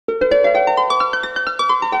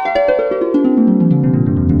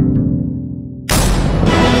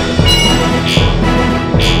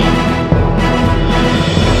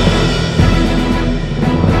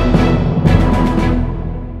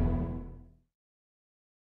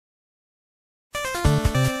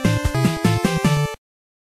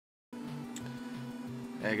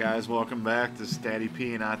guys, welcome back to Statty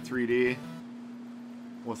P Not 3D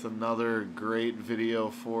with another great video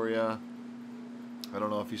for you. I don't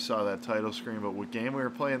know if you saw that title screen, but what game we were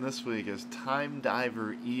playing this week is Time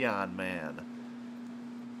Diver Eon Man,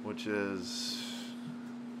 which is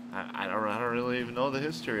I don't really even know the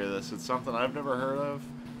history of this. It's something I've never heard of.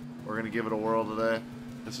 We're gonna give it a whirl today.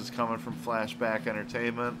 This is coming from Flashback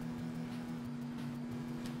Entertainment,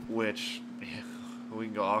 which we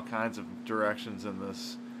can go all kinds of directions in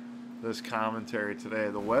this commentary today.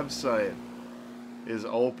 The website is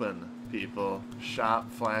open, people.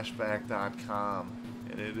 Shopflashback.com,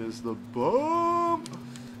 and it is the bomb.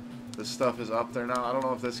 This stuff is up there now. I don't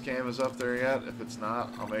know if this game is up there yet. If it's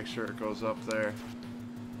not, I'll make sure it goes up there.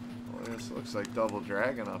 Well, this looks like Double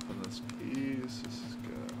Dragon up in this piece. This is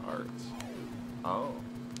good art. Oh,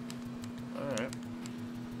 all right.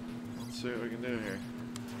 Let's see what we can do here.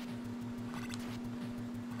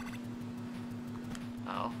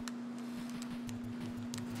 Ow.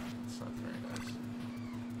 That's not very nice.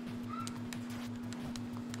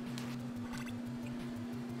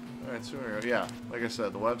 Alright, so here we go. Yeah, like I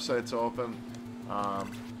said, the website's open.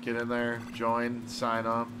 Get in there, join, sign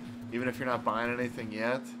up. Even if you're not buying anything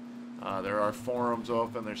yet, there are forums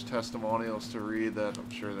open. There's testimonials to read that I'm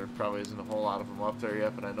sure there probably isn't a whole lot of them up there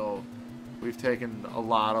yet, but I know we've taken a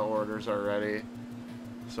lot of orders already.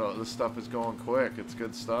 So this stuff is going quick. It's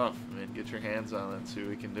good stuff. I mean, get your hands on it and see what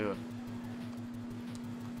we can do.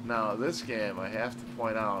 Now, this game, I have to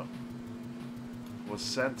point out, was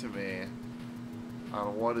sent to me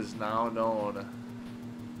on what is now known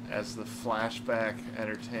as the Flashback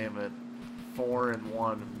Entertainment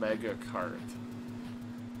 4-in-1 Mega Cart.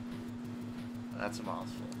 That's a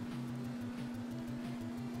mouthful.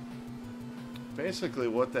 Basically,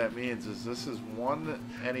 what that means is this is one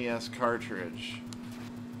NES cartridge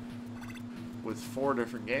with 4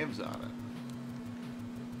 different games on it.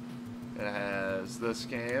 It has this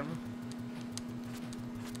game.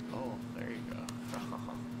 Oh, there you go.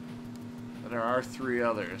 And there are 3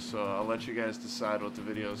 others, so I'll let you guys decide what the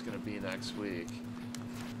video is going to be next week,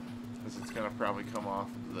 because it's going to probably come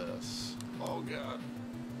off of this. Oh god.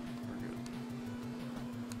 We're good.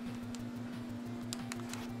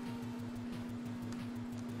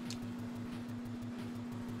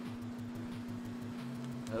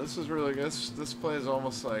 Now, this is really good. This plays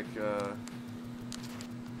almost like a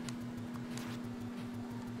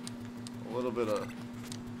little bit of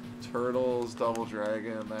Turtles, Double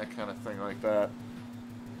Dragon, that kind of thing like that.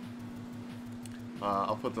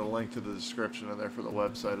 I'll put the link to the description in there for the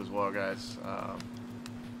website as well, guys.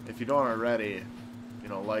 If you don't already, you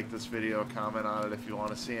know, like this video, comment on it if you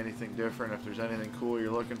want to see anything different. If there's anything cool you're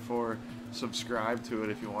looking for, subscribe to it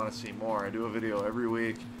if you want to see more. I do a video every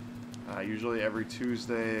week. Usually every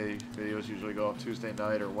Tuesday. Videos usually go up Tuesday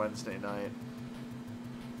night or Wednesday night.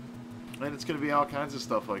 And it's going to be all kinds of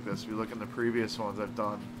stuff like this. If you look in the previous ones, I've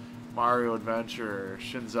done Mario Adventure,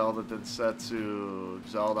 Shin Zelda Densetsu,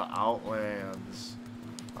 Zelda Outlands,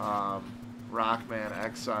 Rockman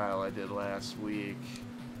Exile I did last week.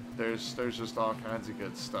 There's just all kinds of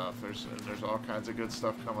good stuff. There's all kinds of good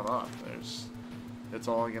stuff coming up. It's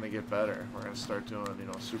all going to get better. We're going to start doing, you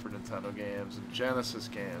know, Super Nintendo games and Genesis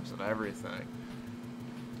games and everything.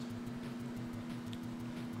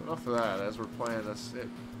 Enough of that. As we're playing this,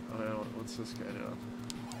 what's this guy doing?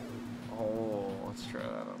 Oh, let's try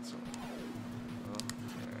that on some. Oh,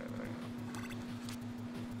 there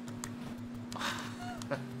we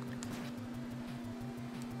go.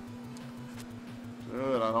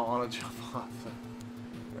 Dude, I don't want to jump off the.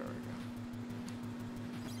 There we go.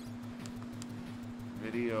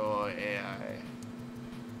 Video AI.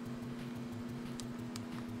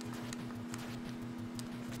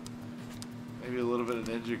 Maybe a little bit of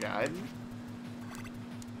Ninja Gaiden.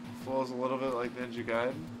 Flows a little bit like Ninja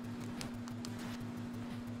Gaiden.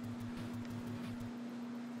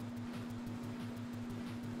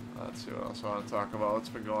 Let's see what else I want to talk about. What's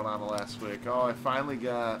been going on the last week? Oh, I finally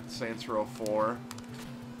got Saints Row 4.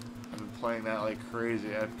 I've been playing that like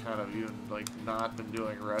crazy. I've kind of even like not been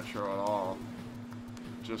doing retro at all,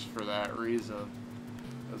 just for that reason.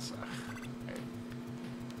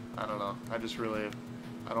 I don't know. I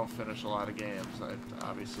don't finish a lot of games. I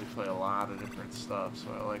obviously play a lot of different stuff, so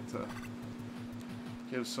I like to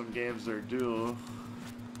give some games their due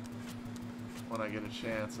when I get a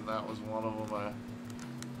chance, and that was one of them.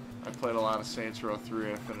 I played a lot of Saints Row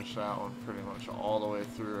 3. I finished that one pretty much all the way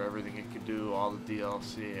through, everything it could do, all the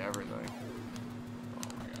DLC, everything. Oh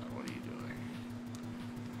my god, what are you doing?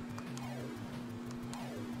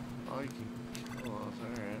 Oh, you can kill those,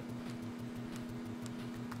 alright.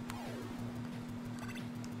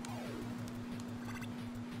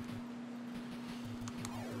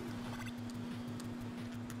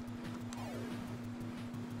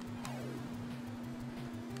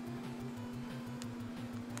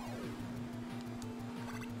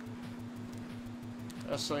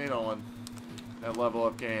 So, you know, at Level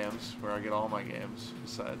Up Games, where I get all my games,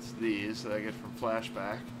 besides these that I get from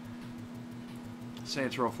Flashback,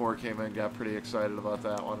 Saints Row 4 came in, got pretty excited about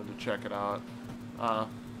that, wanted to check it out.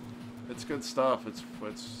 It's good stuff. It's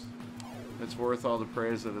worth all the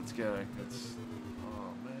praise that it's getting. It's,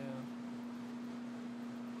 oh man,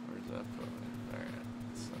 where's that put me? All right,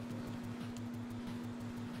 it's not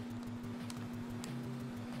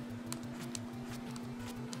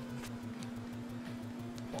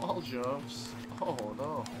bad. Wall jumps. Oh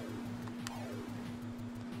no.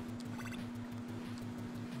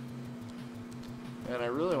 And I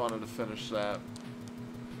really wanted to finish that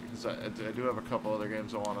because I do have a couple other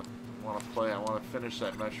games I want to play. I want to finish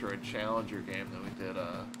that Metroid Challenger game that we did.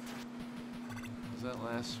 Was that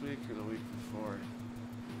last week or the week before?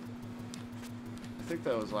 I think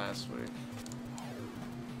that was last week.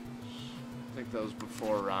 I think that was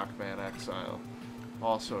before Rockman Exile.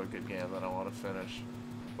 Also a good game that I want to finish.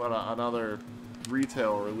 But another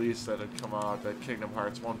retail release that had come out, that Kingdom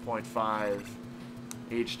Hearts 1.5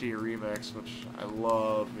 HD remix, which I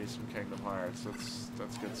love me some Kingdom Hearts.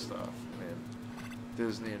 That's good stuff. I mean,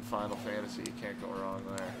 Disney and Final Fantasy, you can't go wrong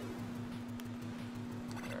there.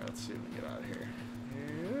 Alright, let's see if we can get out of here.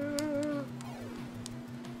 Yeah.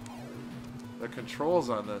 The controls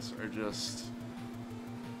on this are just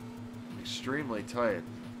extremely tight.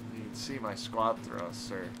 You can see my squat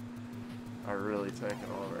thrusts are really taking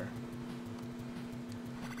over.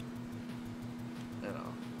 You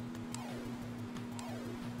know.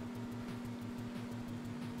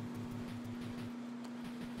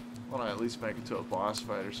 I want to at least make it to a boss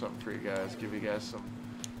fight or something for you guys. Give you guys some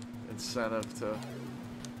incentive to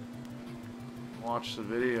watch the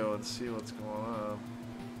video and see what's going on.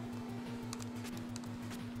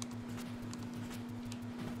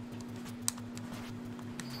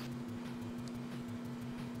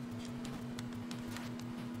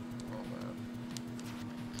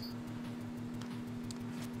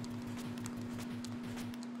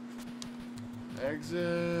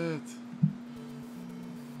 Exit.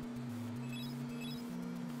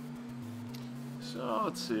 So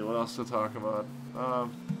let's see what else to talk about.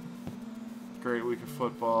 Great week of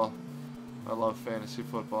football. I love fantasy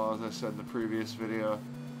football, as I said in the previous video.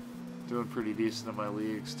 Doing pretty decent in my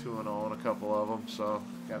leagues, 2-0 in a couple of them, so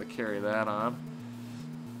got to carry that on.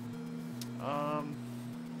 I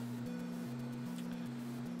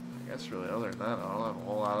guess really other than that, I don't have a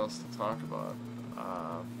whole lot else to talk about.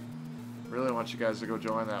 Really want you guys to go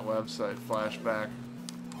join that website, Flashback.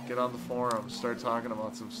 Get on the forums, start talking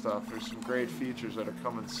about some stuff. There's some great features that are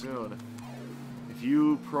coming soon. If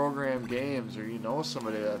you program games or you know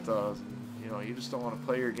somebody that does, and, you know, you just don't want to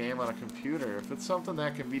play your game on a computer, if it's something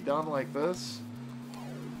that can be done like this,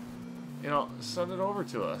 you know, send it over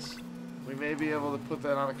to us. We may be able to put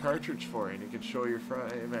that on a cartridge for you, and you can show your friend,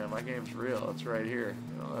 hey man, my game's real, it's right here.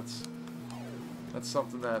 You know, that's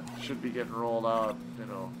something that should be getting rolled out, you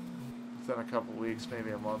know, within a couple weeks,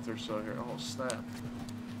 maybe a month or so here. Oh, snap.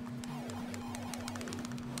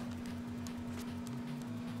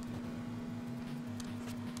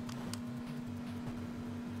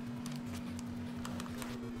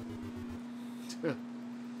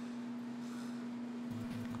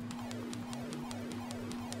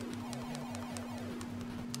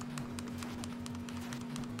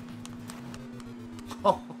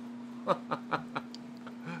 Oh.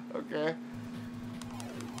 Okay.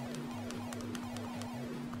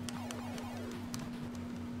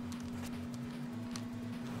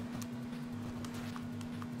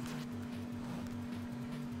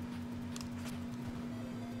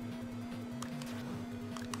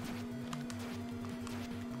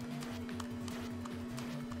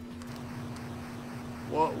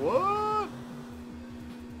 What?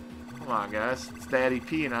 Come on, guys. It's Daddy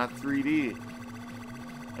P, not 3D.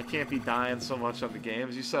 I can't be dying so much on the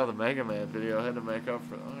games. You saw the Mega Man video. I had to make up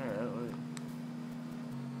for it. Alright,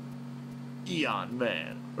 wait. Eon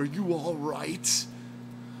Man, are you alright?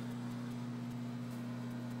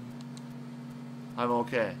 I'm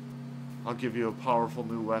okay. I'll give you a powerful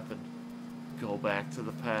new weapon. Go back to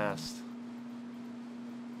the past.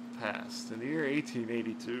 In the year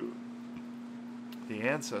 1882, the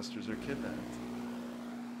ancestors are kidnapped.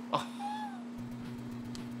 Oh.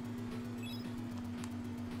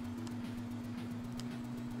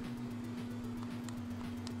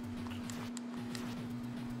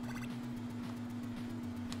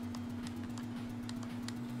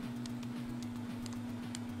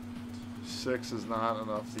 Six is not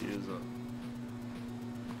enough to use it.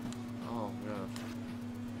 Oh, God.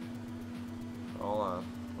 Hold on.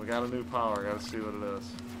 We got a new power. Gotta see what it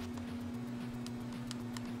is.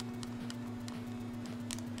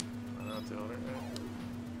 I'm not doing it right.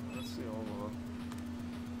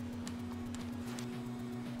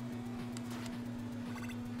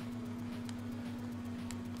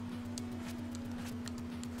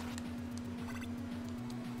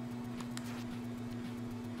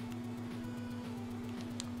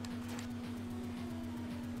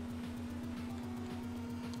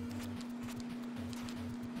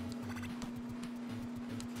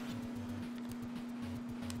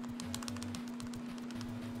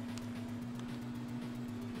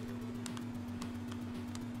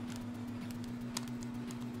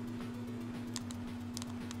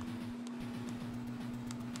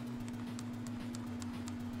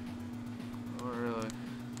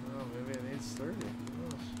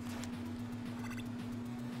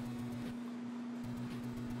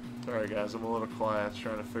 Sorry guys, I'm a little quiet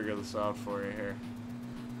trying to figure this out for you here.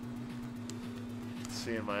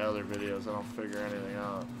 Seeing my other videos, I don't figure anything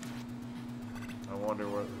out. I wonder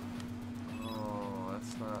what... Oh,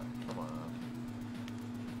 that's not... Come on.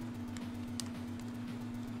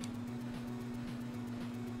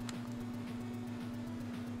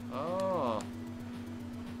 Oh.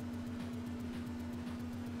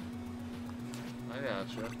 I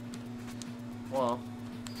gotcha. Well,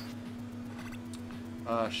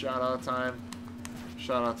 shout out time.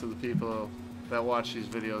 Shout out to the people that watch these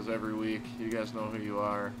videos every week. You guys know who you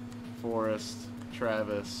are. Forrest,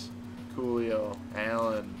 Travis, Coolio,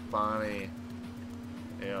 Alan, Bonnie,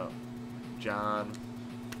 John.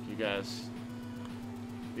 You guys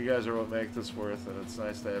are what make this worth it. It's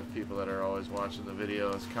nice to have people that are always watching the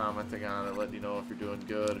videos, commenting on it, letting you know if you're doing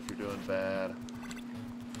good, if you're doing bad.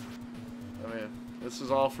 I mean, this is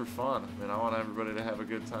all for fun. I mean, I want everybody to have a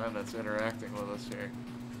good time that's interacting with us here.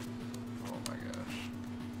 Oh my gosh.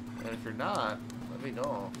 And if you're not, let me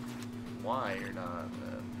know why you're not,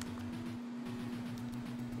 and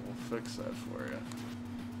we'll fix that for you.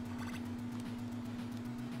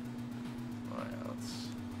 Oh yeah, this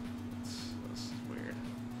is weird.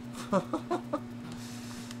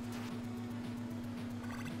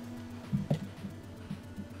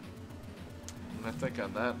 And I think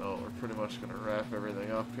on that note, we're pretty much going to wrap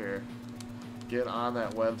everything up here. Get on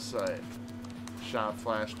that website,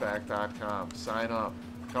 shopflashback.com. Sign up.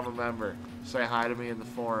 Become a member. Say hi to me in the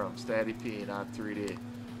forums. Daddy P, not 3D.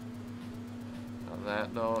 On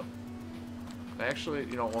that note, actually,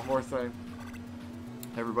 one more thing.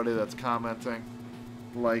 Everybody that's commenting,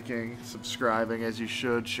 liking, subscribing as you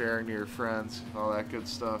should, sharing to your friends, all that good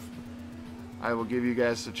stuff. I will give you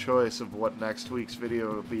guys the choice of what next week's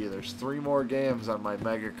video will be. There's 3 more games on my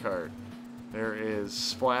mega cart. There is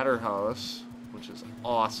Splatterhouse, which is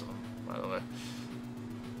awesome, by the way.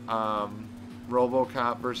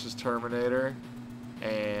 RoboCop vs. Terminator,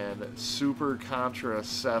 and Super Contra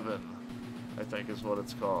 7, I think is what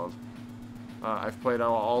it's called. I've played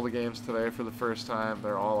all the games today for the first time.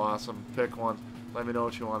 They're all awesome. Pick one. Let me know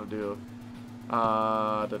what you want to do.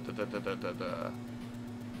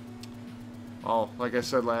 Oh, like I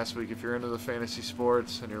said last week, if you're into the fantasy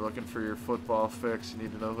sports and you're looking for your football fix, you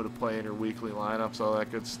need to know who to play in your weekly lineups, all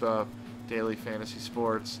that good stuff, daily fantasy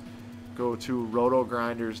sports, go to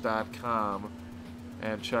rotogrinders.com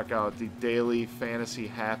and check out the daily fantasy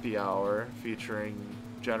happy hour featuring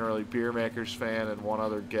generally Beer Maker's Fan and one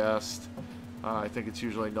other guest. I think it's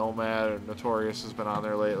usually Nomad, or Notorious has been on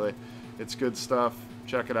there lately. It's good stuff.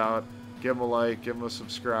 Check it out. Give them a like, give them a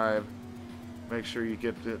subscribe. Make sure you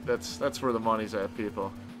get it. That's where the money's at,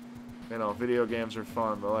 people. Video games are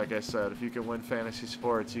fun, but like I said, if you can win fantasy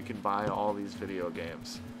sports, you can buy all these video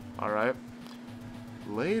games. All right?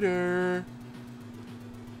 Later.